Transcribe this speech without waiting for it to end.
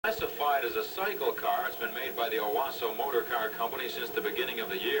ride is a cycle car. It's been made by the Owosso Motor Car Company since the beginning of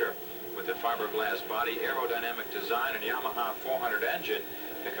the year. With the fiberglass body, aerodynamic design, and Yamaha 400 engine,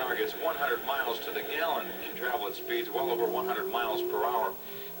 the car gets 100 miles to the gallon. It can travel at speeds well over 100 miles per hour.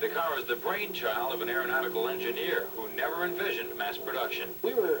 The car is the brainchild of an aeronautical engineer who never envisioned mass production.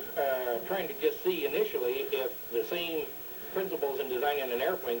 We were trying to just see initially if the same principles in designing an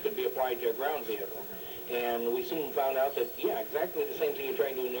airplane could be applied to a ground vehicle. And we soon found out that, yeah, exactly the same thing you try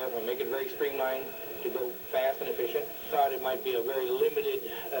to do in an airplane, make it very streamlined to go fast and efficient. Thought it might be a very limited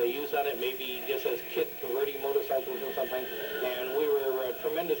use on it, maybe just as kit converting motorcycles or something. And we were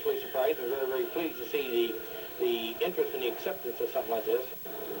tremendously surprised and very, very pleased to see the interest and the acceptance of something like this.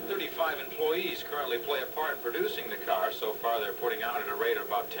 35 employees currently play a part in producing the car. So far, they're putting out at a rate of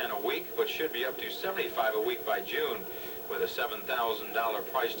about 10 a week, but should be up to 75 a week by June. With a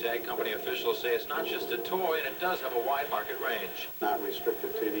 $7,000 price tag, company officials say it's not just a toy, and it does have a wide market range. Not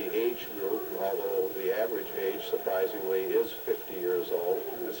restricted to any age group, although the average age, surprisingly, is 50 years old.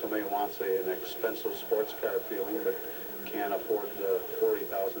 If somebody wants an expensive sports car feeling but can't afford the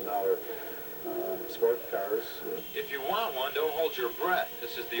 $40,000 sports cars. If you want one, don't hold your breath.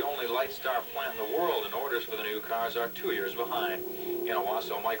 This is the only Litestar plant in the world, and orders for the new cars are 2 years behind. In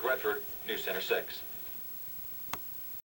Owosso, Mike Redford, News Center 6.